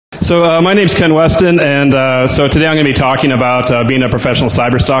My name's Ken Westin, and so today I'm going to be talking about being a professional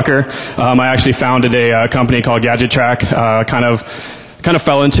cyber stalker. I actually founded a company called Gadget Track, kind of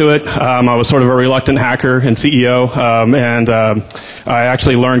fell into it. I was sort of a reluctant hacker and CEO, and I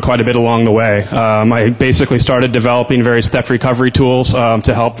actually learned quite a bit along the way. I basically started developing various theft recovery tools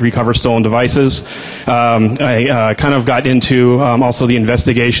to help recover stolen devices. I kind of got into also the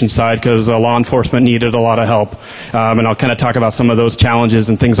investigation side because law enforcement needed a lot of help, and I'll kind of talk about some of those challenges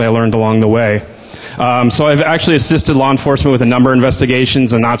and things I learned along the way. So I've actually assisted law enforcement with a number of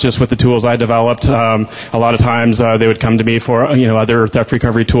investigations, and not just with the tools I developed. A lot of times they would come to me for other theft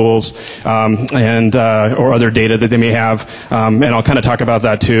recovery tools and or other data that they may have, and I'll kind of talk about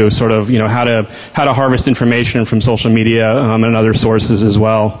that too. Sort of how to harvest information from social media and other sources as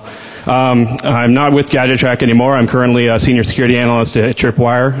well. I'm not with Gadget Track anymore. I'm currently a senior security analyst at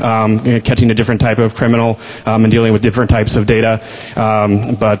Tripwire, catching a different type of criminal and dealing with different types of data.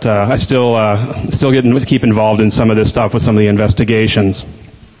 But I still keep involved in some of this stuff with some of the investigations.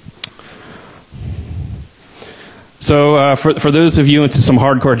 So for those of you into some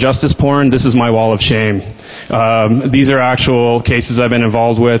hardcore justice porn, this is my wall of shame. These are actual cases I've been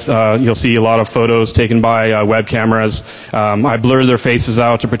involved with. You'll see a lot of photos taken by web cameras. I blur their faces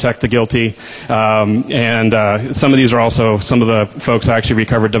out to protect the guilty. And some of these are also some of the folks I actually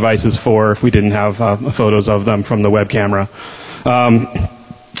recovered devices for if we didn't have photos of them from the web camera.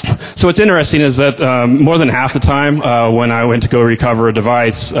 So what's interesting is that more than half the time when I went to go recover a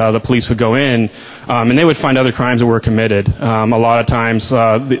device, the police would go in and they would find other crimes that were committed. A lot of times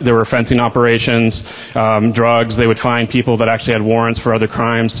there were fencing operations, drugs. They would find people that actually had warrants for other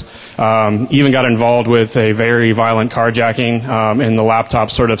crimes. Even got involved with a very violent carjacking, and the laptop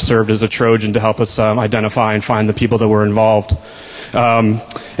sort of served as a Trojan to help us identify and find the people that were involved.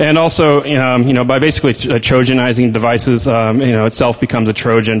 And also, by basically Trojanizing devices, itself becomes a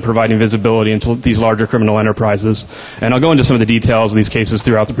Trojan, providing visibility into these larger criminal enterprises. And I'll go into some of the details of these cases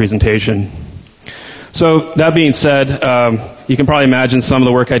throughout the presentation. So that being said, you can probably imagine some of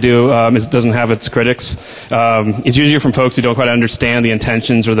the work I do doesn't have its critics. It's usually from folks who don't quite understand the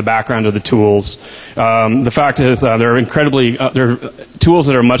intentions or the background of the tools. The fact is there are tools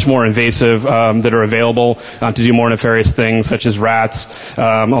that are much more invasive that are available to do more nefarious things, such as rats,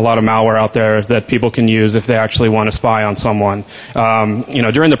 a lot of malware out there that people can use if they actually want to spy on someone.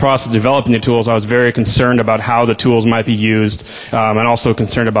 During the process of developing the tools, I was very concerned about how the tools might be used, and also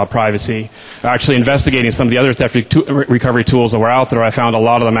concerned about privacy. Actually investigating some of the other theft recovery tools that were out there, I found a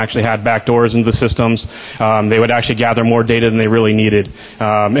lot of them actually had backdoors into the systems. They would actually gather more data than they really needed.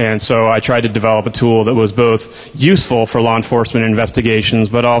 And so I tried to develop a tool that was both useful for law enforcement investigations,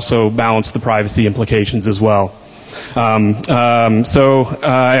 but also balanced the privacy implications as well. So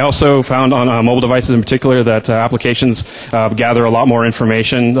I also found on mobile devices in particular that applications gather a lot more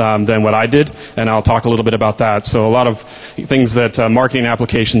information than what I did, and I'll talk a little bit about that. So a lot of things that marketing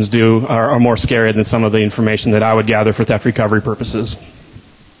applications do are more scary than some of the information that I would gather for theft recovery purposes.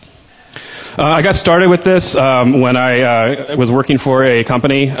 I got started with this when I was working for a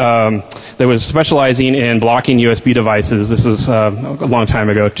company that was specializing in blocking USB devices. This was a long time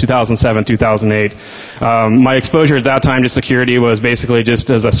ago, 2007, 2008. My exposure at that time to security was basically just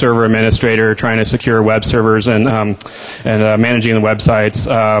as a server administrator trying to secure web servers and managing the websites.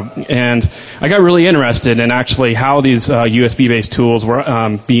 And I got really interested in actually how these USB-based tools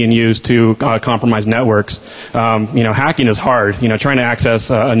were being used to compromise networks. Hacking is hard. Trying to access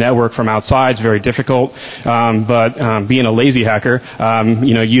a network from outside is very difficult, but being a lazy hacker,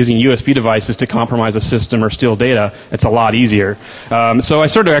 using USB devices to compromise a system or steal data, it's a lot easier. So I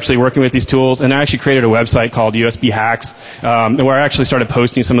started actually working with these tools, and I actually created a website called USB Hacks, where I actually started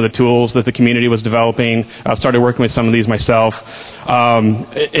posting some of the tools that the community was developing. I started working with some of these myself, and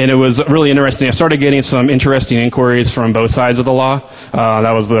it was really interesting. I started getting some interesting inquiries from both sides of the law.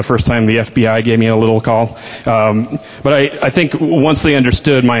 That was the first time the FBI gave me a little call. But I think once they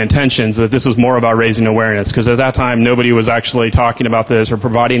understood my intentions, that this was more about raising awareness, because at that time nobody was actually talking about this or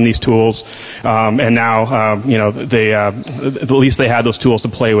providing these tools, and now they at least they had those tools to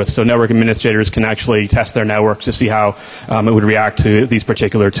play with, so network administrators can actually test their networks to see how it would react to these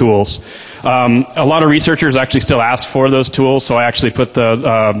particular tools. A lot of researchers actually still ask for those tools, so I actually put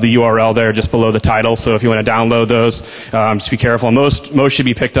the URL there just below the title. So if you want to download those, just be careful. Most should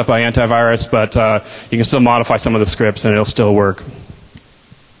be picked up by antivirus, but you can still modify some of the scripts and it'll still work.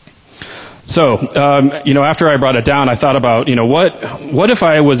 So, after I brought it down, I thought about, what if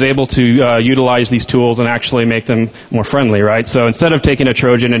I was able to utilize these tools and actually make them more friendly, right? So instead of taking a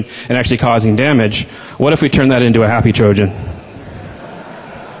Trojan and actually causing damage, what if we turn that into a happy Trojan?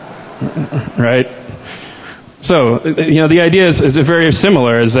 Right? So, the idea is very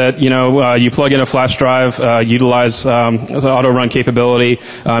similar, is that, you plug in a flash drive, utilize auto-run capability,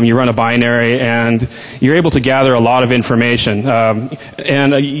 you run a binary, and you're able to gather a lot of information.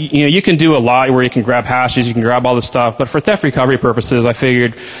 You can do a lot where you can grab hashes, you can grab all this stuff, but for theft recovery purposes, I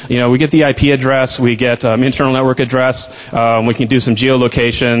figured, we get the IP address, we get internal network address, we can do some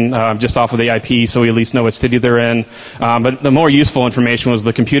geolocation just off of the IP, so we at least know what city they're in. But the more useful information was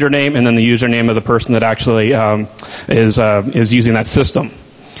the computer name and then the username of the person that actually is using that system.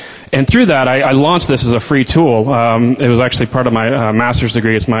 And through that, I launched this as a free tool. It was actually part of my master's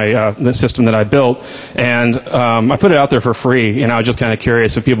degree. It's the system that I built. And I put it out there for free, and I was just kind of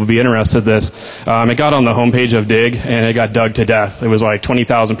curious if people would be interested in this. It got on the homepage of Dig, and it got dug to death. It was like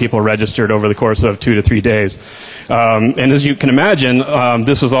 20,000 people registered over the course of 2 to 3 days. And as you can imagine,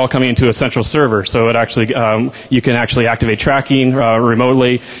 this was all coming into a central server. So it actually, you can actually activate tracking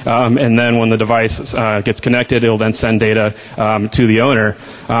remotely, and then when the device gets connected, it'll then send data to the owner.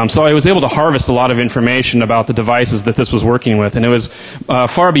 So I was able to harvest a lot of information about the devices that this was working with, and it was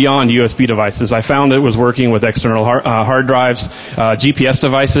far beyond USB devices. I found that it was working with external hard drives, GPS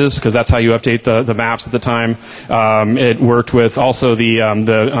devices, because that's how you update the maps at the time. It worked with also the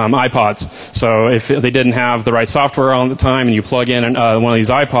iPods. So if they didn't have the right software on at the time, and you plug in one of these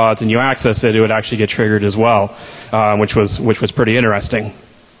iPods and you access it, it would actually get triggered as well, which was pretty interesting.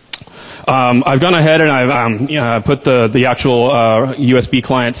 I've gone ahead and I've put the actual USB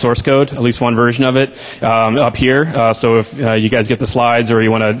client source code, at least one version of it, up here. So if you guys get the slides or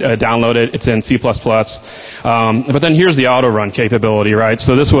you want to download it, it's in C++. But then here's the auto run capability, right?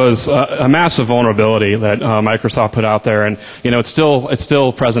 So this was a massive vulnerability that Microsoft put out there, and it's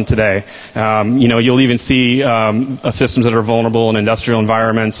still present today. You'll even see systems that are vulnerable in industrial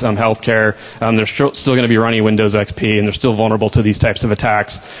environments, healthcare. They're still going to be running Windows XP, and they're still vulnerable to these types of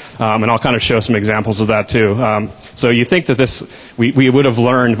attacks. And I'll kind of show some examples of that too. So you think that we would have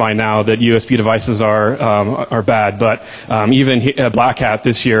learned by now that USB devices are bad, but even Black Hat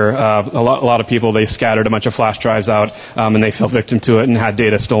this year, a lot of people, they scattered a bunch of flash drives out, and they fell victim to it and had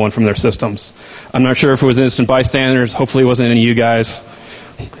data stolen from their systems. I'm not sure if it was innocent bystanders. Hopefully it wasn't any of you guys.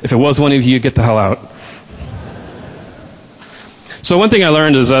 If it was one of you, get the hell out. So one thing I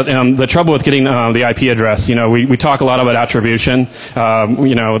learned is that the trouble with getting the IP address, we talk a lot about attribution.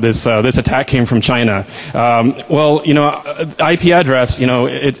 This attack came from China. IP address,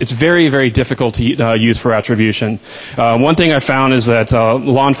 it's very, very difficult to use for attribution. One thing I found is that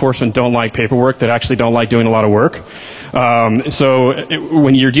law enforcement don't like paperwork. They actually don't like doing a lot of work.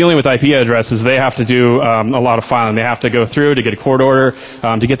 When you're dealing with IP addresses, they have to do a lot of filing. They have to go through to get a court order,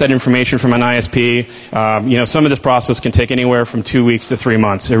 to get that information from an ISP. Some of this process can take anywhere from 2 weeks to 3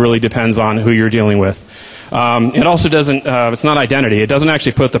 months. It really depends on who you're dealing with. It also doesn't, it's not identity. It doesn't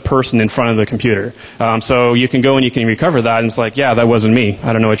actually put the person in front of the computer. So you can go and you can recover that, and it's like, yeah, that wasn't me.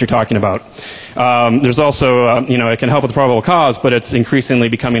 I don't know what you're talking about. There's also, it can help with probable cause, but it's increasingly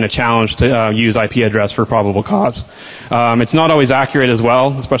becoming a challenge to use IP address for probable cause. It's not always accurate as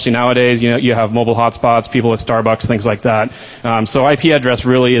well, especially nowadays. You have mobile hotspots, people at Starbucks, things like that. So IP address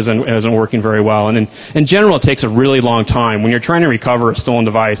really isn't working very well. And in general, it takes a really long time. When you're trying to recover a stolen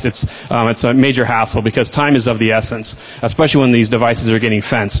device, it's a major hassle because time is of the essence, especially when these devices are getting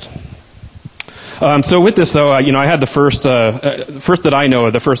fenced. So with this, though, I had the first that I know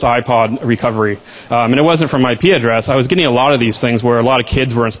of, the first iPod recovery. And it wasn't from IP address. I was getting a lot of these things where a lot of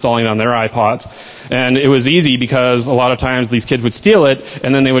kids were installing it on their iPods. And it was easy because a lot of times these kids would steal it,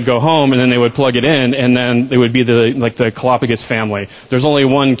 and then they would go home, and then they would plug it in, and then it would be the Galapagos family. There's only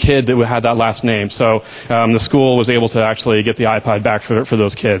one kid that had that last name. So the school was able to actually get the iPod back for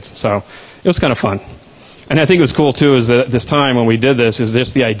those kids. So it was kind of fun. And I think it was cool, too, is that this time when we did this, is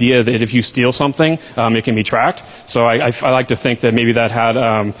just the idea that if you steal something, it can be tracked. So I like to think that maybe that had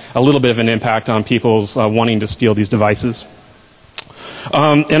a little bit of an impact on people's wanting to steal these devices.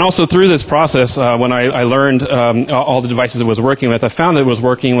 And also through this process, when I learned all the devices it was working with, I found that it was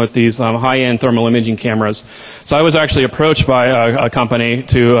working with these high-end thermal imaging cameras. So I was actually approached by a company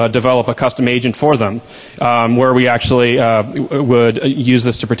to develop a custom agent for them, where we actually would use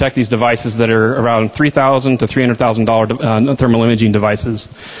this to protect these devices that are around $3,000 to $300,000 thermal imaging devices.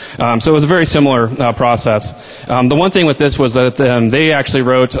 So it was a very similar process. The one thing with this was that they actually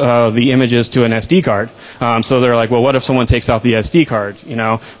wrote the images to an SD card. So they're like, well, what if someone takes out the SD card?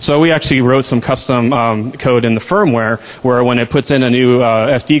 So we actually wrote some custom code in the firmware where when it puts in a new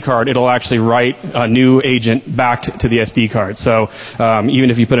SD card, it'll actually write a new agent back to the SD card. So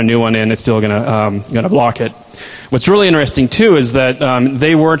even if you put a new one in, it's still going to block it. What's really interesting, too, is that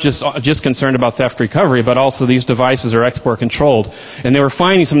they weren't just concerned about theft recovery, but also these devices are export controlled. And they were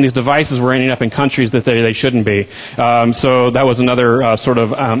finding some of these devices were ending up in countries that they shouldn't be. So that was another sort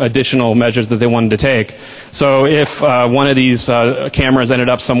of additional measures that they wanted to take. So if one of these cameras ended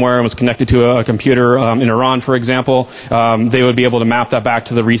up somewhere and was connected to a computer in Iran, for example, they would be able to map that back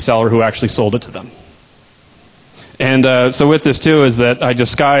to the reseller who actually sold it to them. And so with this, too, is that I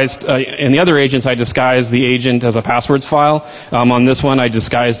disguised, in the other agents, I disguised the agent as a passwords file. On this one, I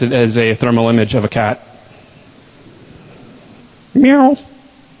disguised it as a thermal image of a cat. Meow.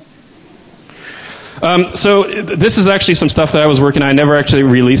 So this is actually some stuff that I was working on. I never actually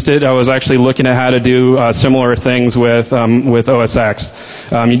released it. I was actually looking at how to do similar things with OS X.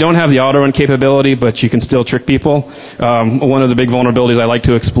 You don't have the auto-run capability, but you can still trick people. One of the big vulnerabilities I like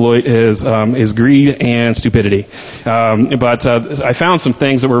to exploit is greed and stupidity. But I found some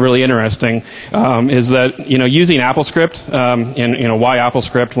things that were really interesting. Is that using AppleScript and why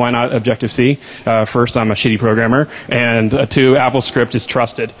AppleScript? Why not Objective-C? First, I'm a shitty programmer, and two, AppleScript is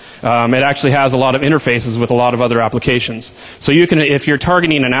trusted. It actually has a lot of interfaces with a lot of other applications. So you can, if you're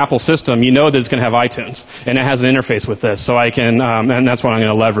targeting an Apple system, you know that it's going to have iTunes, and it has an interface with this. So I can, and that's what I'm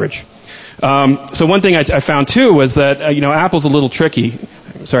going to leverage. So one thing I found too was that Apple's a little tricky.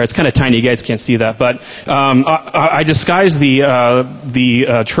 Sorry, it's kind of tiny. You guys can't see that, but I disguised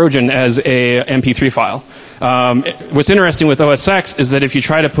the Trojan as a MP3 file. What's interesting with OS X is that if you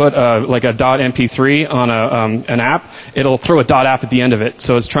try to put like a .mp3 on an app, it'll throw a .app at the end of it.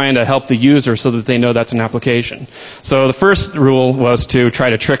 So it's trying to help the user so that they know that's an application. So the first rule was to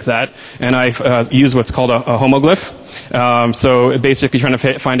try to trick that, and I used what's called a homoglyph. So basically trying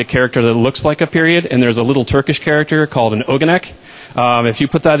to find a character that looks like a period, and there's a little Turkish character called an ogonek. If you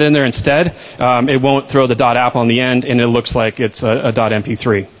put that in there instead, it won't throw the .app on the end, and it looks like it's a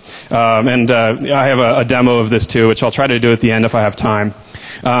 .mp3. I have a demo of this too, which I'll try to do at the end if I have time.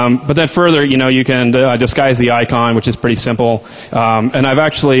 But then further, you can disguise the icon, which is pretty simple. And I've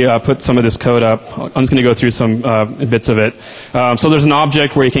actually put some of this code up. I'm just going to go through some bits of it. So there's an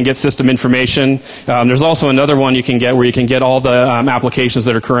object where you can get system information. There's also another one you can get where you can get all the applications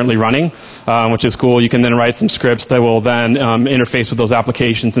that are currently running, which is cool. You can then write some scripts that will then interface with those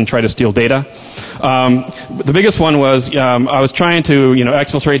applications and try to steal data. The biggest one was I was trying to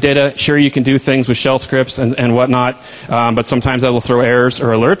exfiltrate data. Sure, you can do things with shell scripts and whatnot, but sometimes that will throw errors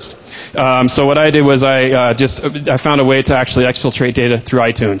or alerts. So what I did was I found a way to actually exfiltrate data through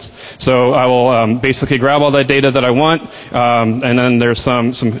iTunes. So I will basically grab all that data that I want, and then there's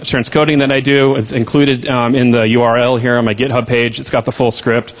some assurance coding that I do. It's included in the URL here on my GitHub page. It's got the full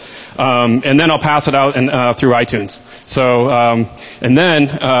script. And then I'll pass it out through iTunes. So, and then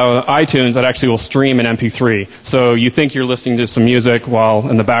iTunes, it actually will stream an MP3. So you think you're listening to some music while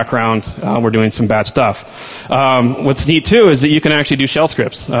in the background we're doing some bad stuff. What's neat too is that you can actually do shell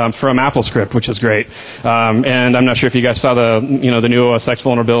scripts from AppleScript, which is great. And I'm not sure if you guys saw the new OS X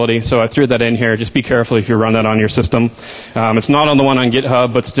vulnerability. So I threw that in here. Just be careful if you run that on your system. It's not on the one on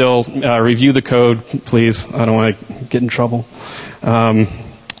GitHub, but still review the code, please. I don't want to get in trouble.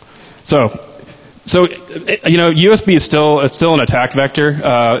 So USB is still an attack vector.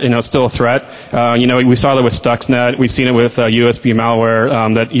 It's still a threat. We saw that with Stuxnet. We've seen it with USB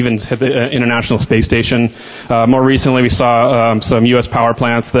malware that even hit the International Space Station. More recently, we saw some U.S. power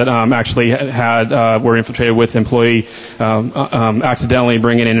plants that actually were infiltrated with employee accidentally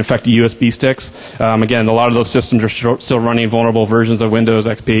bringing in infected USB sticks. Again, a lot of those systems are still running vulnerable versions of Windows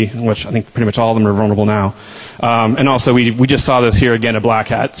XP, which I think pretty much all of them are vulnerable now. And also, we just saw this here again at Black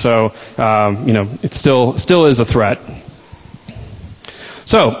Hat. So, it still is a threat.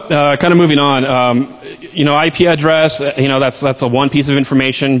 So, kind of moving on. IP address. That's a one piece of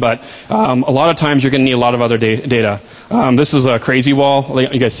information, but a lot of times you're going to need a lot of other data. This is a crazy wall.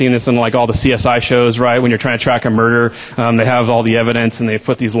 You guys seen this in like all the CSI shows, right? When you're trying to track a murder, they have all the evidence and they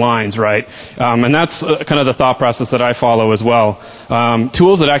put these lines, right? And that's kind of the thought process that I follow as well.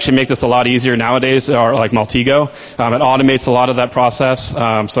 Tools that actually make this a lot easier nowadays are like Maltego. It automates a lot of that process.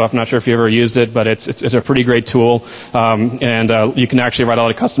 So I'm not sure if you ever used it, but it's a pretty great tool. And you can actually write a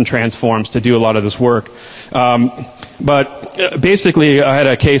lot of custom transforms to do a lot of this work. But basically, I had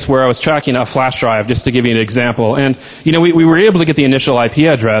a case where I was tracking a flash drive, just to give you an example. And, we were able to get the initial IP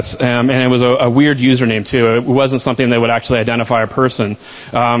address, and it was a weird username, too. It wasn't something that would actually identify a person.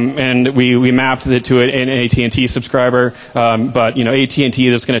 And we mapped it to an AT&T subscriber. But, AT&T,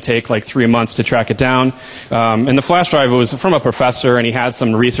 that's going to take like 3 months to track it down. And the flash drive was from a professor, and he had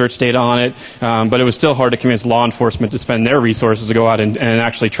some research data on it. But it was still hard to convince law enforcement to spend their resources to go out and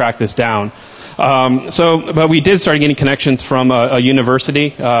actually track this down. But we did start getting connections from a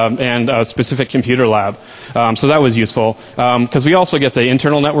university and a specific computer lab. So that was useful because we also get the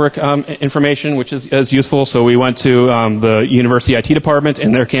internal network information, which is useful. So we went to the university IT department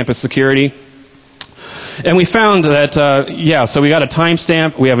and their campus security. And we found that, so we got a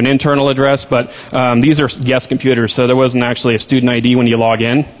timestamp, we have an internal address, but these are guest computers, so there wasn't actually a student ID when you log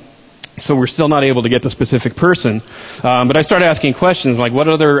in. So we're still not able to get the specific person. But I started asking questions like, what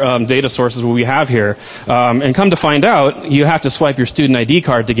other data sources will we have here? And come to find out, you have to swipe your student ID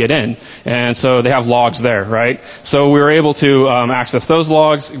card to get in. And so they have logs there, right? So we were able to access those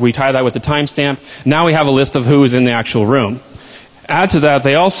logs. We tie that with the timestamp. Now we have a list of who is in the actual room. Add to that,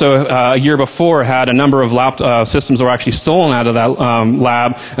 they also, a year before, had a number of systems that were actually stolen out of that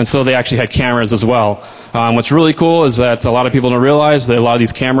lab, and so they actually had cameras as well. What's really cool is that a lot of people don't realize that a lot of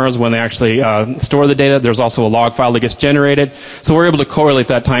these cameras, when they actually store the data, there's also a log file that gets generated. So we're able to correlate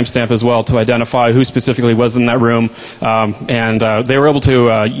that timestamp as well to identify who specifically was in that room. And they were able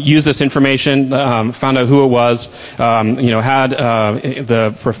to use this information, found out who it was, had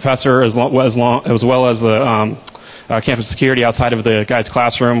the professor as well as the campus security outside of the guy's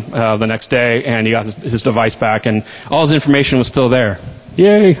classroom the next day, and he got his device back, and all his information was still there.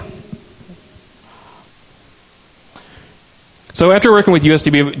 Yay! So after working with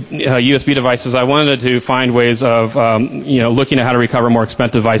USB devices, I wanted to find ways of looking at how to recover more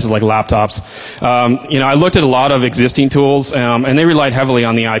expensive devices like laptops. I looked at a lot of existing tools, and they relied heavily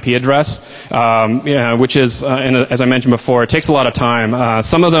on the IP address, which is, as I mentioned before, it takes a lot of time.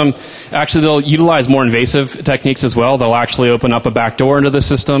 Some of them, actually, they'll utilize more invasive techniques as well. They'll actually open up a back door into the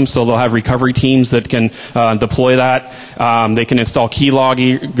system, so they'll have recovery teams that can deploy that. They can install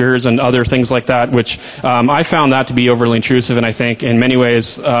keyloggers and other things like that, which I found that to be overly intrusive, and I think in many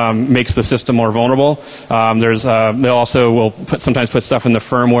ways makes the system more vulnerable. They also will sometimes put stuff in the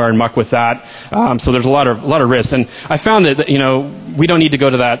firmware and muck with that. So there's a lot of risks, and I found that we don't need to go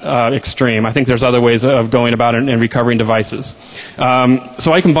to that extreme. I think there's other ways of going about it and recovering devices.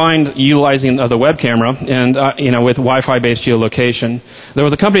 So I combined utilizing the web camera and with Wi-Fi based geolocation. There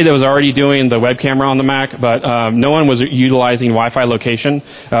was a company that was already doing the web camera on the Mac, but no one was utilizing Wi-Fi location.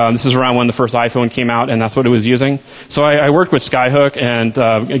 This is around when the first iPhone came out, and that's what it was using. So I worked with Skyhook and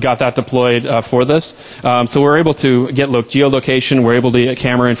got that deployed for this. So we're able to get geolocation. We're able to get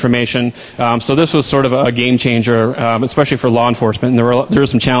camera information. So this was sort of a game changer, especially for law enforcement. And there were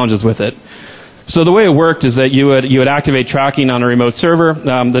some challenges with it. So the way it worked is that you would activate tracking on a remote server.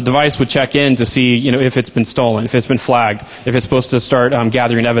 The device would check in to see if it's been stolen, if it's been flagged, if it's supposed to start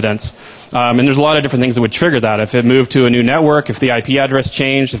gathering evidence. And there's a lot of different things that would trigger that. If it moved to a new network, if the IP address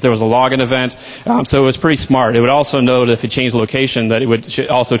changed, if there was a login event. So it was pretty smart. It would also know that if it changed location, that it would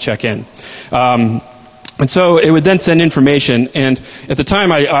also check in. And so it would then send information, and at the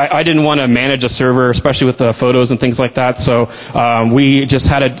time I didn't want to manage a server, especially with the photos and things like that, so we just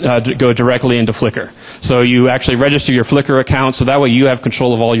had it go directly into Flickr. So you actually register your Flickr account, so that way you have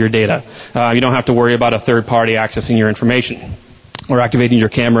control of all your data. You don't have to worry about a third party accessing your information or activating your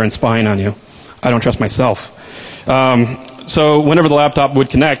camera and spying on you. I don't trust myself. So whenever the laptop would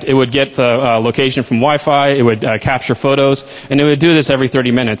connect, it would get the location from Wi-Fi, it would capture photos, and it would do this every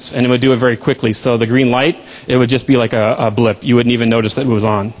 30 minutes, and it would do it very quickly. So the green light, it would just be like a blip. You wouldn't even notice that it was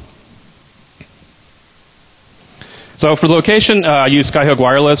on. So for location, I use Skyhook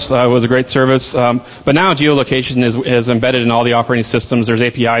Wireless. It was a great service. But now geolocation is embedded in all the operating systems. There's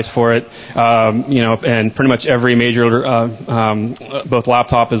APIs for it, and pretty much every major, both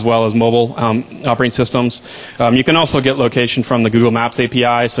laptop as well as mobile operating systems. You can also get location from the Google Maps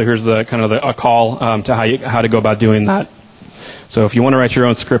API. So here's a call to how to go about doing that. So if you want to write your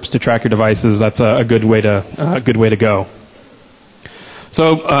own scripts to track your devices, that's a good way to go.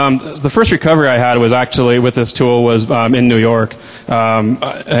 So the first recovery I had was actually with this tool was in New York.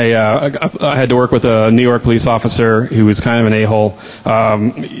 I had to work with a New York police officer who was kind of an a-hole.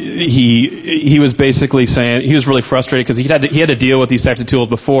 He was basically saying he was really frustrated because he had to deal with these types of tools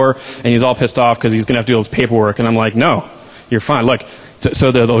before, and he's all pissed off because he's going to have to do all this paperwork. And I'm like, no, you're fine. Look.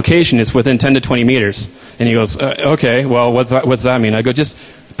 So the location is within 10 to 20 meters. And he goes, okay, well, what's that mean? I go, just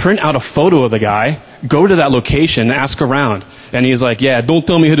print out a photo of the guy, go to that location, ask around. And he's like, yeah, don't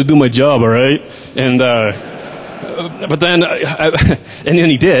tell me how to do my job, all right? And but then, and then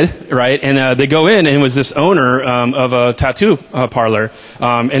he did, right? And they go in, and it was this owner of a tattoo parlor.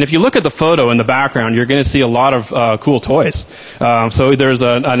 And if you look at the photo in the background, you're going to see a lot of cool toys. So there's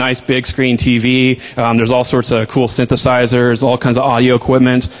a nice big screen TV. There's all sorts of cool synthesizers, all kinds of audio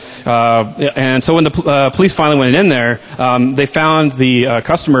equipment. And so when the police finally went in there, they found the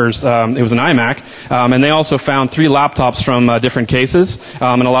customers. It was an iMac, and they also found 3 laptops from different cases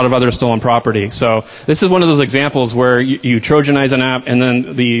and a lot of other stolen property. So this is one of those examples where you Trojanize an app, and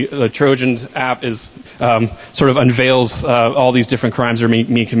then the Trojan app is sort of unveils all these different crimes that are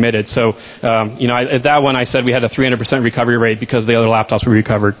being committed. So at that one I said we had a 300% recovery rate because the other laptops were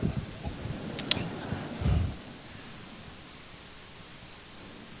recovered.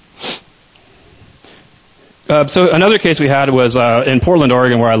 So another case we had was in Portland,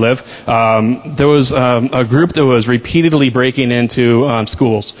 Oregon, where I live. There was a group that was repeatedly breaking into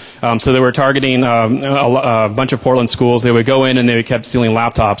schools. So they were targeting a bunch of Portland schools. They would go in and they kept stealing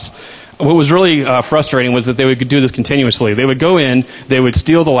laptops. What was really frustrating was that they would do this continuously. They would go in, they would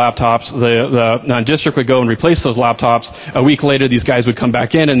steal the laptops, the district would go and replace those laptops. A week later, these guys would come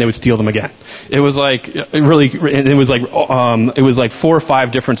back in and they would steal them again. It was like it was like 4 or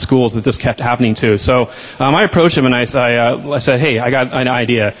 5 different schools that this kept happening to. So I approached them and I said, hey, I got an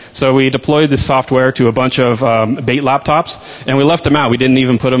idea. So we deployed this software to a bunch of bait laptops, and we left them out. We didn't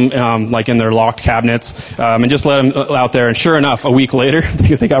even put them like in their locked cabinets, and just let them out there. And sure enough, a week later,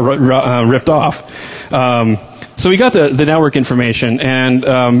 they got ripped off. So we got the network information, and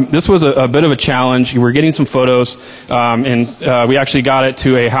this was a bit of a challenge. We were getting some photos, and we actually got it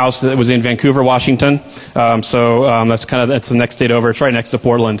to a house that was in Vancouver, Washington. That's the next state over. It's right next to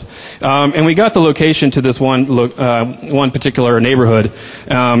Portland. And we got the location to this one particular neighborhood.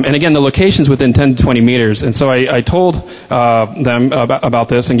 And again, the location's within 10 to 20 meters. And so I told them about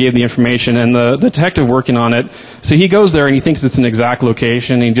this and gave the information. And the detective working on it, so he goes there and he thinks it's an exact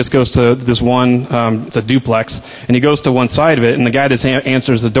location. And he just goes to this one, it's a duplex, and he goes to one side of it. And the guy that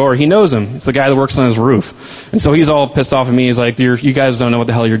answers the door, he knows him. It's the guy that works on his roof. And so he's all pissed off at me. He's like, you guys don't know what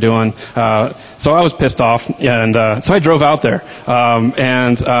the hell you're doing. So I was pissed off, and so I drove out there,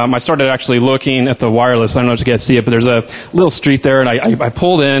 and I started actually looking at the wireless. I don't know if you guys see it, but there's a little street there, and I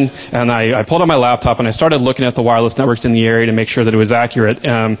pulled in, and I pulled out my laptop, and I started looking at the wireless networks in the area to make sure that it was accurate.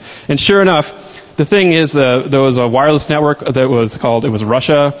 And sure enough, the thing is, there was a wireless network that was called, it was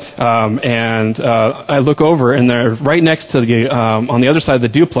Russia, and I look over, and they're right next to the, on the other side of the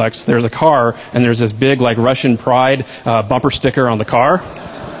duplex, there's a car, and there's this big, like, Russian Pride bumper sticker on the car.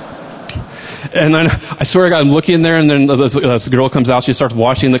 And then, I swear to God, I'm looking in there, and then this girl comes out, she starts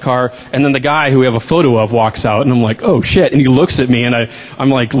washing the car, and then the guy who we have a photo of walks out, and I'm like, oh shit, and he looks at me, and I'm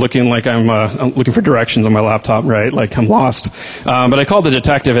like looking like I'm looking for directions on my laptop, right, like I'm lost. But I called the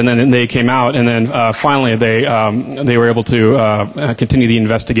detective, and then they came out, and then finally they were able to continue the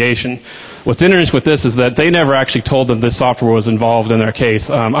investigation. What's interesting with this is that they never actually told them this software was involved in their case.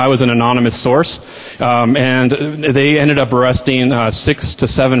 I was an anonymous source, and they ended up arresting 6 to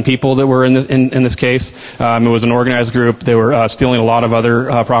 7 people that were in this case. It was an organized group. They were stealing a lot of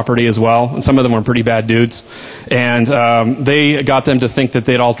other property as well, and some of them were pretty bad dudes. And they got them to think that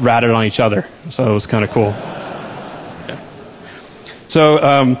they'd all ratted on each other, so it was kind of cool.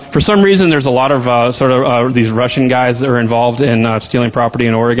 So for some reason, there's a lot of these Russian guys that are involved in stealing property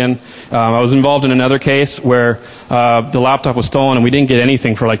in Oregon. I was involved in another case where the laptop was stolen and we didn't get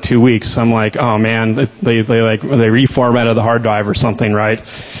anything for like 2 weeks. I'm like, oh man, they reformatted the hard drive or something, right?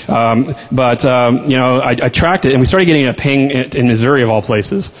 I tracked it and we started getting a ping in Missouri of all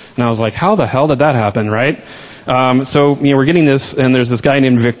places, and I was like, how the hell did that happen, right? We're getting this, and there's this guy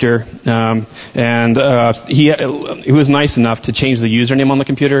named Victor, he was nice enough to change the username on the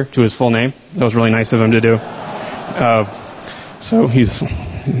computer to his full name. That was really nice of him to do. So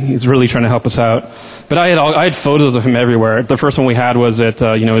he's really trying to help us out. But I had photos of him everywhere. The first one we had was at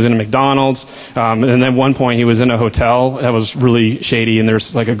he was in a McDonald's, and then at one point he was in a hotel that was really shady, and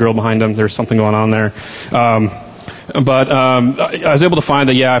there's like a girl behind him. There's something going on there. But I was able to find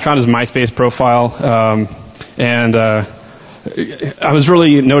I found his MySpace profile. And I was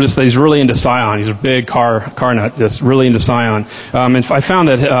really noticed that he's really into Scion. He's a big car nut, just really into Scion. And I found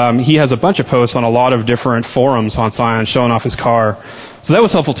that he has a bunch of posts on a lot of different forums on Scion showing off his car. So that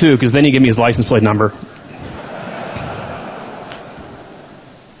was helpful too, because then he gave me his license plate number.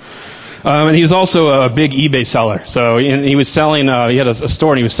 And he was also a big eBay seller. So he was selling, he had a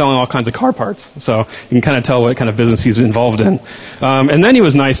store and he was selling all kinds of car parts. So you can kind of tell what kind of business he's involved in. And then he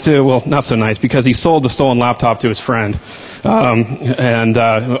was nice too, well, not so nice, because he sold the stolen laptop to his friend,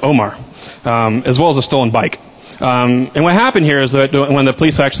 Omar, as well as a stolen bike. And what happened here is that when the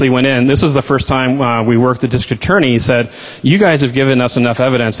police actually went in, this is the first time we worked the district attorney. He said, you guys have given us enough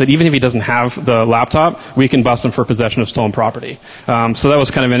evidence that even if he doesn't have the laptop, we can bust him for possession of stolen property. So that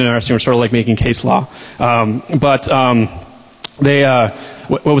was kind of interesting. We're sort of like making case law.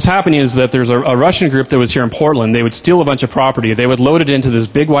 What was happening is that there's a Russian group that was here in Portland. They would steal a bunch of property. They would load it into this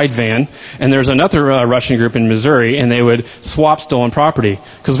big white van. And there's another Russian group in Missouri, and they would swap stolen property.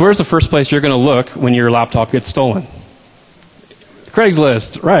 Because where's the first place you're going to look when your laptop gets stolen?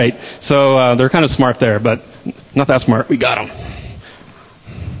 Craigslist, right. So they're kind of smart there, but not that smart. We got them.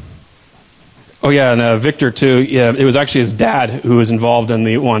 Oh, yeah, and Victor, too, yeah, it was actually his dad who was involved in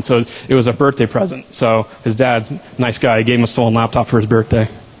the one. So it was a birthday present. So his dad's a nice guy. He gave him a stolen laptop for his birthday.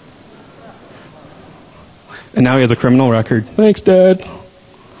 And now he has a criminal record. Thanks, Dad.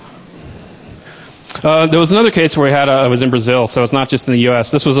 There was another case where I was in Brazil, so it's not just in the U.S.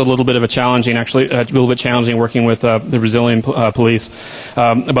 This was a little bit of a challenging working with the Brazilian police.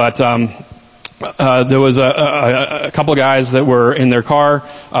 There was a couple of guys that were in their car,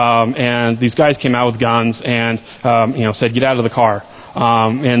 and these guys came out with guns and said, "Get out of the car."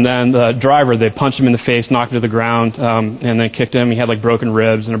 And then the driver, they punched him in the face, knocked him to the ground, and then kicked him. He had like broken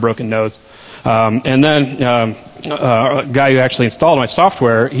ribs and a broken nose. And then a guy who actually installed my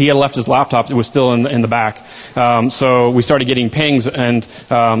software, he had left his laptop. It was still in the back. So we started getting pings, and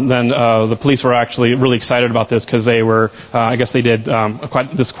then the police were actually really excited about this because they were, I guess they did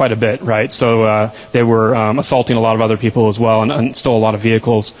quite a bit, right? So they were assaulting a lot of other people as well and stole a lot of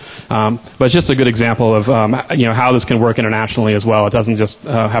vehicles. But it's just a good example of how this can work internationally as well. It doesn't just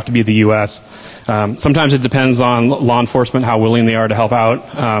have to be the U.S. Sometimes it depends on law enforcement, how willing they are to help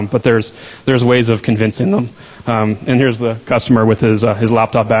out, but there's ways of convincing them. And here's the customer with his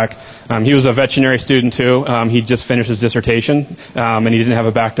laptop back. He was a veterinary student too. He just finished his dissertation, and he didn't have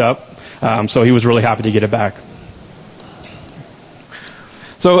it backed up, so he was really happy to get it back.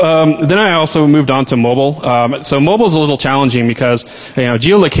 So then I also moved on to mobile. So mobile is a little challenging because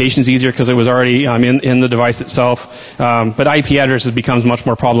geolocation is easier because it was already in the device itself, but IP addresses becomes much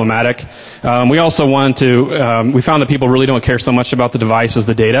more problematic. We also wanted to. We found that people really don't care so much about the device as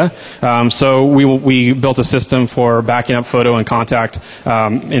the data. So we built a system for backing up photo and contact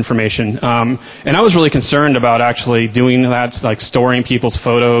information. And I was really concerned about actually doing that, like storing people's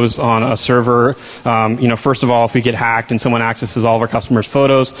photos on a server. First of all, if we get hacked and someone accesses all of our customers'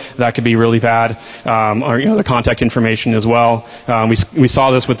 photos, that could be really bad, or the contact information as well. We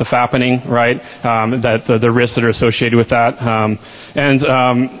saw this with the fappening, right? That the risks that are associated with that,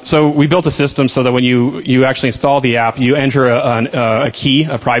 so we built a system so that when you actually install the app, you enter a key,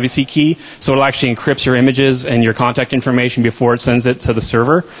 a privacy key, so it actually encrypts your images and your contact information before it sends it to the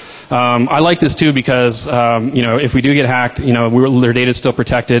server. I like this too because if we do get hacked, their data is still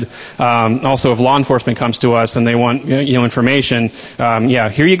protected. Also, if law enforcement comes to us and they want information,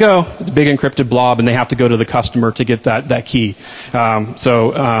 here you go. It's a big encrypted blob, and they have to go to the customer to get that key.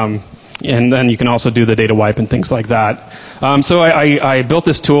 And then you can also do the data wipe and things like that. So I built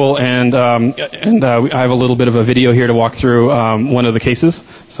this tool, and I have a little bit of a video here to walk through one of the cases.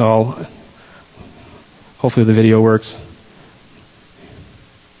 So hopefully the video works.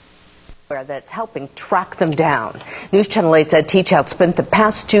 That's helping track them down. News Channel 8's Ed Teachout spent the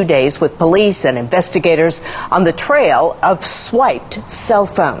past 2 days with police and investigators on the trail of swiped cell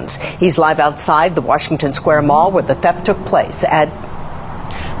phones. He's live outside the Washington Square Mall where the theft took place. Ed?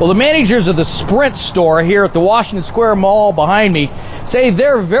 Well, the managers of the Sprint store here at the Washington Square Mall behind me say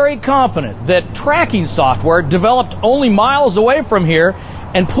they're very confident that tracking software developed only miles away from here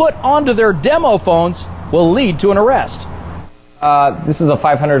and put onto their demo phones will lead to an arrest. This is a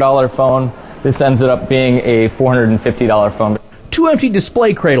 $500 phone. This ended up being a $450 phone. 2 empty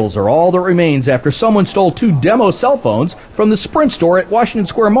display cradles are all that remains after someone stole 2 demo cell phones from the Sprint store at Washington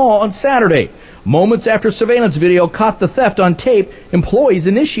Square Mall on Saturday. Moments after surveillance video caught the theft on tape, employees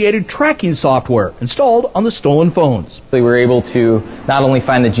initiated tracking software installed on the stolen phones. We were able to not only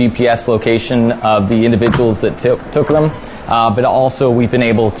find the GPS location of the individuals that took them, but also we've been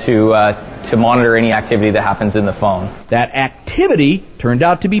able to monitor any activity that happens in the phone. That activity turned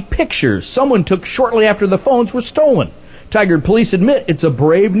out to be pictures someone took shortly after the phones were stolen. Tigard police admit it's a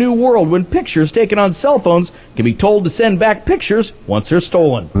brave new world when pictures taken on cell phones can be told to send back pictures once they're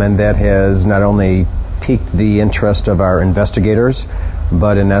stolen. And that has not only piqued the interest of our investigators,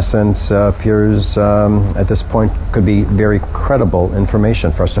 but in essence appears at this point could be very credible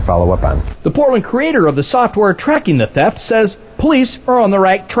information for us to follow up on. The Portland creator of the software tracking the theft says police are on the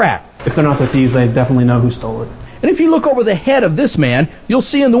right track. If they're not the thieves, they definitely know who stole it. And if you look over the head of this man, you'll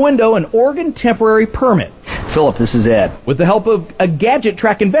see in the window an Oregon temporary permit. Philip, this is Ed. With the help of a gadget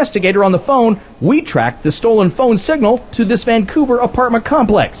track investigator on the phone, we tracked the stolen phone signal to this Vancouver apartment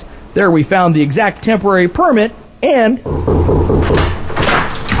complex. There we found the exact temporary permit and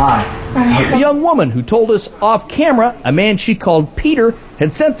a young woman who told us off camera a man she called Peter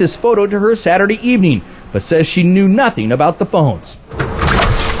had sent this photo to her Saturday evening, but says she knew nothing about the phones.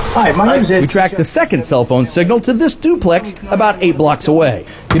 Hi, my name's Ed. We tracked the second cell phone signal to this duplex about 8 blocks away.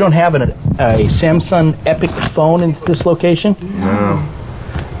 You don't have a Samsung Epic phone in this location? No.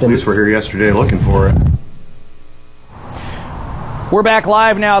 Police were here yesterday looking for it. We're back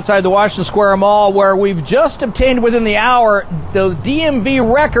live now outside the Washington Square Mall, where we've just obtained within the hour the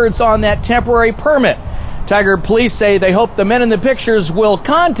DMV records on that temporary permit. Tiger police say they hope the men in the pictures will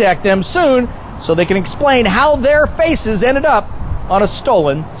contact them soon so they can explain how their faces ended up on a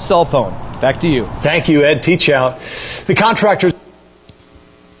stolen cell phone. Back to you. Thank you, Ed. Teach out. The contractors.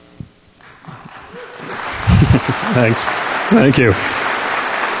 Thanks. Thank you.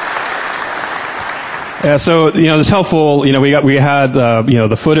 Yeah, so this helpful. We had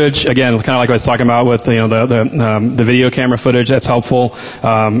the footage again, kind of like I was talking about with the video camera footage. That's helpful.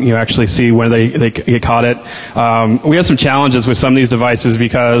 You actually see when they caught it. We had some challenges with some of these devices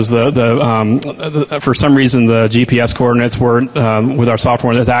because for some reason the GPS coordinates weren't with our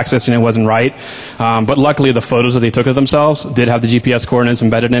software that's accessing it wasn't right. But luckily the photos that they took of themselves did have the GPS coordinates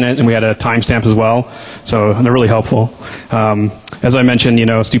embedded in it, and we had a timestamp as well. So they're really helpful. As I mentioned,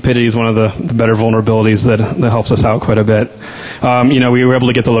 stupidity is one of the better vulnerabilities that helps us out quite a bit. We were able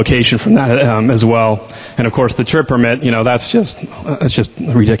to get the location from that as well, and of course the trip permit. That's just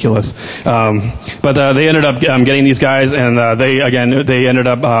ridiculous. But they ended up getting these guys, and they ended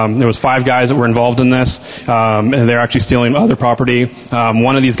up. There was 5 guys that were involved in this, and they're actually stealing other property.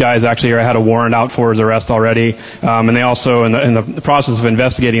 One of these guys actually had a warrant out for his arrest already, and they also, in the process of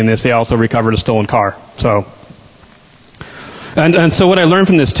investigating this, they also recovered a stolen car. And so what I learned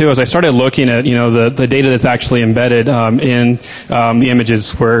from this too is I started looking at the data that's actually embedded in the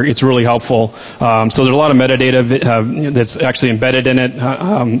images, where it's really helpful. So there's a lot of metadata that's actually embedded in it.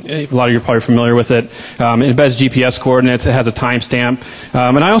 A lot of you are probably familiar with it. It embeds GPS coordinates. It has a timestamp.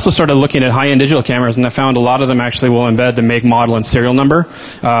 And I also started looking at high-end digital cameras, and I found a lot of them actually will embed the make, model, and serial number.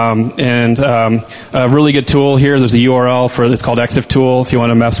 A really good tool here. There's a URL for it's called EXIF tool. If you want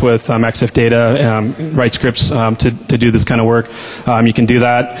to mess with EXIF data, write scripts to do this kind of work. You can do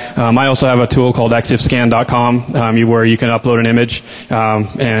that. I also have a tool called exifscan.com where you can upload an image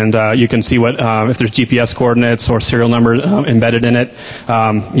and you can see what if there's GPS coordinates or serial number embedded in it.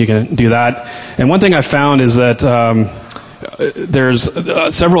 You can do that. And one thing I found is that there's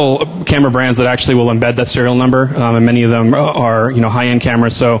several camera brands that actually will embed that serial number, and many of them are high-end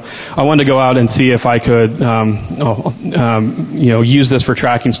cameras. So I wanted to go out and see if I could use this for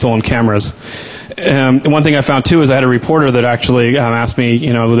tracking stolen cameras. One thing I found too is I had a reporter that actually asked me,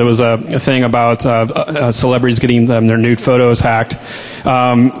 there was a thing about celebrities getting their nude photos hacked,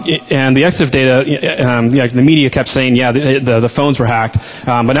 and the EXIF data, the media kept saying, the phones were hacked,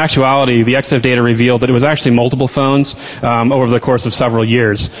 but in actuality, the EXIF data revealed that it was actually multiple phones over the course of several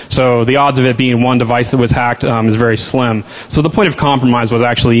years. So the odds of it being one device that was hacked is very slim. So the point of compromise was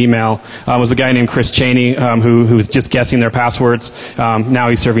actually email. Was a guy named Chris Cheney who was just guessing their passwords. Now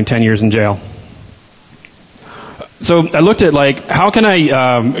he's serving 10 years in jail. So I looked at how can I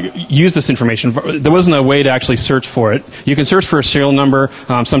use this information? There wasn't a way to actually search for it. You can search for a serial number.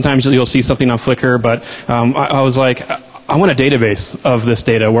 Sometimes you'll see something on Flickr, but I was like, I want a database of this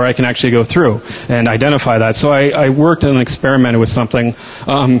data where I can actually go through and identify that. So I worked and experimented with something.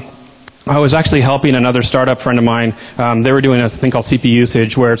 I was actually helping another startup friend of mine. They were doing a thing called CPU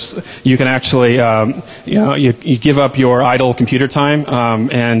usage, where you can actually, you give up your idle computer time,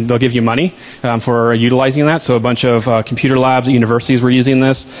 and they'll give you money for utilizing that. So a bunch of computer labs at universities were using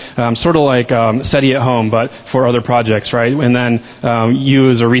this, sort of like SETI at home, but for other projects, right? And then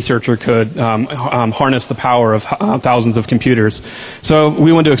you, as a researcher, could harness the power of thousands of computers. So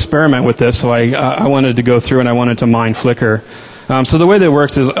we wanted to experiment with this. So I wanted to go through and I wanted to mine Flickr. So the way that it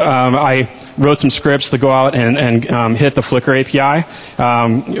works is I wrote some scripts to go out and hit the Flickr API.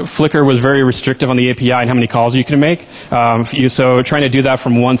 Flickr was very restrictive on the API and how many calls you can make. So trying to do that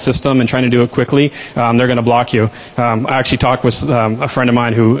from one system and trying to do it quickly, they're going to block you. I actually talked with a friend of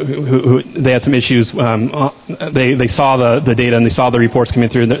mine who they had some issues. They saw the data and they saw the reports coming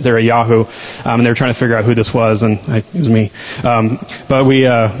through. They're at Yahoo, and they were trying to figure out who this was, and it was me. But we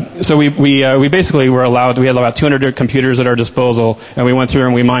basically were allowed. We had about 200 computers at our disposal, and we went through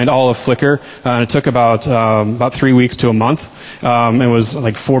and we mined all of Flickr and it took about 3 weeks to a month. It was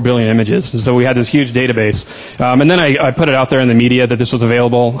like 4 billion images. So we had this huge database. And then I put it out there in the media that this was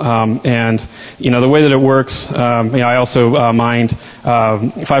available. And the way that it works, I also mined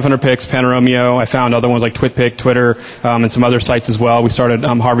 500 pics, Panoromeo. I found other ones like TwitPic, Twitter, and some other sites as well. We started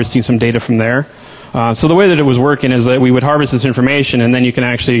harvesting some data from there. So the way that it was working is that we would harvest this information, and then you can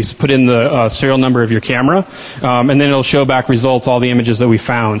actually put in the serial number of your camera, and then it'll show back results, all the images that we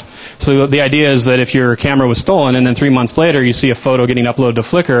found. So the idea is that if your camera was stolen, and then 3 months later you see a photo getting uploaded to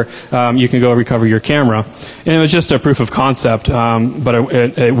Flickr, you can go recover your camera. And it was just a proof of concept, but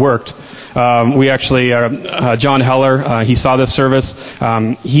it worked. We actually, John Heller, he saw this service.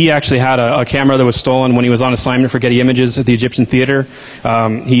 He actually had a camera that was stolen when he was on assignment for Getty Images at the Egyptian Theater.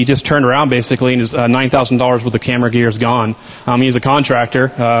 He just turned around basically, and his $9,000 worth of camera gear is gone. He's a contractor.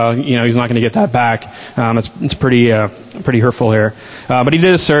 He's not going to get that back. It's pretty hurtful here. But he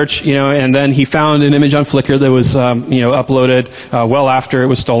did a search, and then he found an image on Flickr that was, uploaded well after it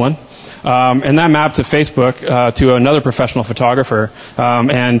was stolen. And that mapped to Facebook to another professional photographer,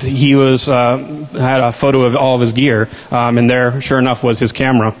 and he had a photo of all of his gear, and there, sure enough, was his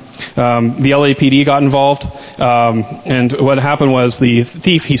camera. The LAPD got involved, and what happened was the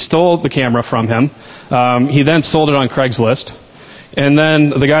thief, he stole the camera from him. He then sold it on Craigslist. And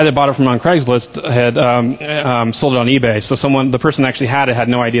then the guy that bought it from on Craigslist had sold it on eBay. So the person that actually had it had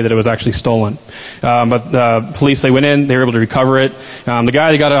no idea that it was actually stolen. But the police, they went in, they were able to recover it. The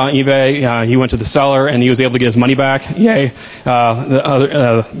guy that got it on eBay, he went to the seller and he was able to get his money back. Yay.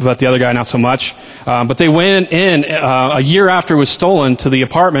 But the other guy, not so much. But they went in a year after it was stolen to the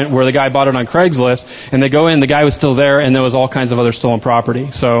apartment where the guy bought it on Craigslist, and they go in, the guy was still there, and there was all kinds of other stolen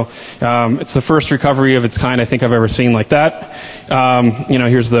property. So it's the first recovery of its kind I think I've ever seen like that.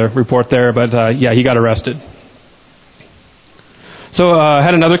 Here's the report there, but he got arrested. So I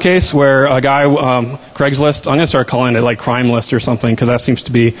had another case where a guy, Craigslist, I'm going to start calling it like Crime List or something, because that seems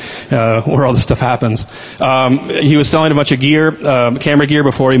to be where all this stuff happens. He was selling a bunch of gear, camera gear,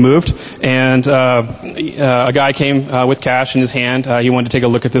 before he moved, and a guy came with cash in his hand. He wanted to take a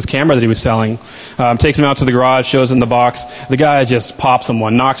look at this camera that he was selling. Takes him out to the garage, shows him the box. The guy just pops him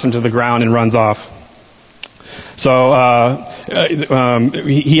one, knocks him to the ground, and runs off. So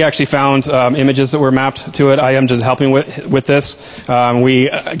he actually found images that were mapped to it. I am just helping with this. We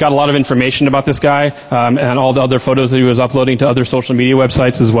got a lot of information about this guy and all the other photos that he was uploading to other social media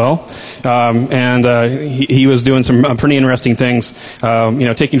websites as well. He was doing some pretty interesting things.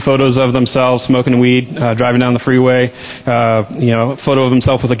 Taking photos of themselves, smoking weed, driving down the freeway. Photo of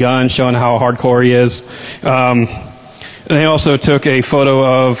himself with a gun, showing how hardcore he is. And they also took a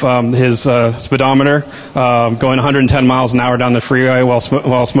photo of his speedometer going 110 miles an hour down the freeway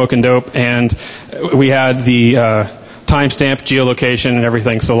while smoking dope, and we had the timestamp, geolocation, and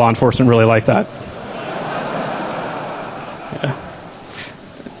everything, so law enforcement really liked that. Yeah.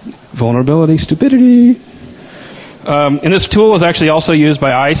 Vulnerability, stupidity. And this tool was actually also used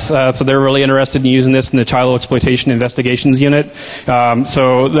by ICE, so they're really interested in using this in the Child Exploitation Investigations Unit.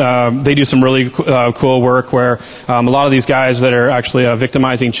 They do some really cool work where a lot of these guys that are actually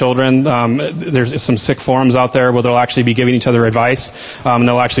victimizing children, there's some sick forums out there where they'll actually be giving each other advice, and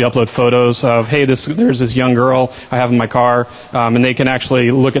they'll actually upload photos of, hey, there's this young girl I have in my car, and they can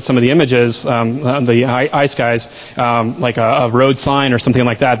actually look at some of the images, the ICE guys, like a road sign or something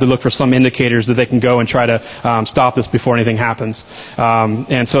like that. They look for some indicators that they can go and try to stop this before anything happens.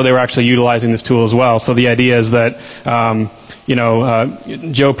 And so they were actually utilizing this tool as well. So the idea is that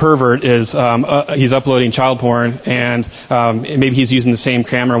Joe Pervert is he's uploading child porn, and maybe he's using the same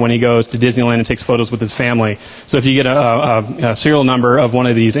camera when he goes to Disneyland and takes photos with his family. So if you get a serial number of one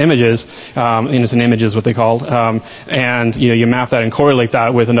of these images, and it's an image is what they called, and you map that and correlate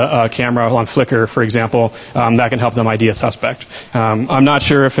that with a camera on Flickr, for example, that can help them ID a suspect. I'm not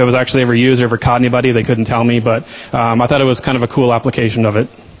sure if it was actually ever used or ever caught anybody. They couldn't tell me, but I thought it was kind of a cool application of it.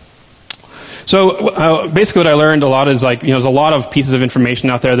 So basically what I learned a lot is there's a lot of pieces of information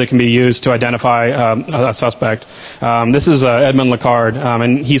out there that can be used to identify a suspect. This is Edmund Lacard,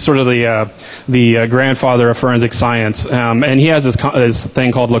 and he's sort of the grandfather of forensic science. And he has this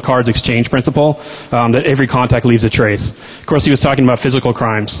thing called Lacard's exchange principle, that every contact leaves a trace. Of course, he was talking about physical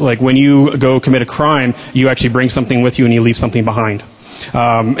crimes. Like when you go commit a crime, you actually bring something with you and you leave something behind.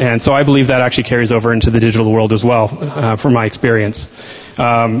 And so I believe that actually carries over into the digital world as well, from my experience.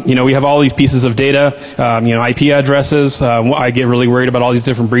 We have all these pieces of data, IP addresses. I get really worried about all these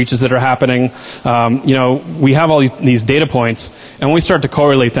different breaches that are happening. We have all these data points, and when we start to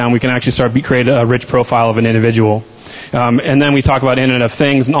correlate them, we can actually create a rich profile of an individual. And then we talk about Internet of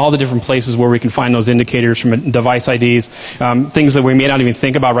Things and all the different places where we can find those indicators from device IDs, things that we may not even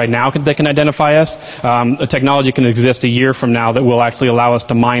think about right now that can identify us. The technology can exist a year from now that will actually allow us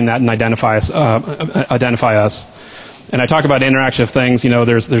to mine that and identify us. And I talk about interaction of things.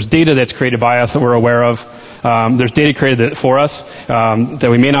 There's data that's created by us that we're aware of. There's data created for us that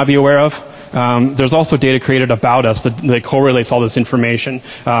we may not be aware of. There's also data created about us that correlates all this information.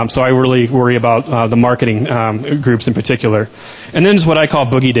 So I really worry about the marketing groups in particular. And then there's what I call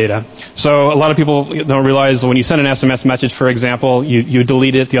boogie data. So a lot of people don't realize when you send an SMS message, for example, you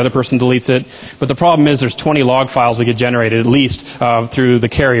delete it, the other person deletes it. But the problem is there's 20 log files that get generated, at least through the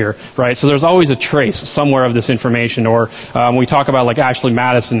carrier, right? So there's always a trace somewhere of this information. Or when we talk about like Ashley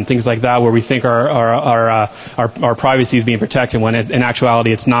Madison, things like that, where we think our privacy is being protected when in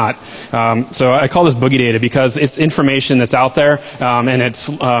actuality it's not. So I call this boogie data because it's information that's out there, and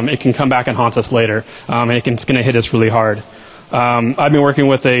it can come back and haunt us later, and it's going to hit us really hard. I've been working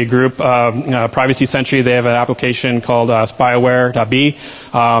with a group, Privacy Sentry. They have an application called spyware.b,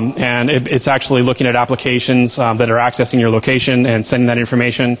 and it's actually looking at applications that are accessing your location and sending that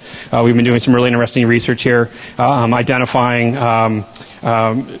information. We've been doing some really interesting research here, identifying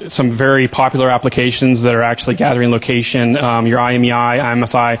some very popular applications that are actually gathering location, your IMEI,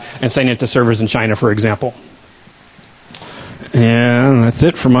 IMSI, and sending it to servers in China, for example. And that's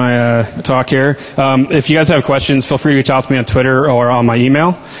it for my talk here. If you guys have questions, feel free to reach out to me on Twitter or on my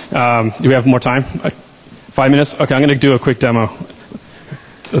email. Do we have more time? 5 minutes? Okay, I'm going to do a quick demo.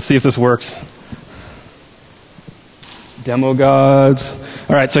 Let's see if this works. Demo gods.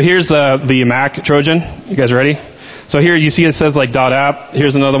 All right, so here's the Mac Trojan. You guys ready? So here you see it says like .app.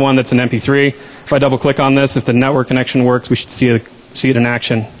 Here's another one that's an MP3. If I double click on this, if the network connection works, we should see it in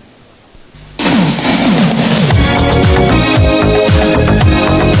action.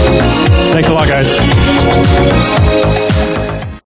 Thanks a lot, guys.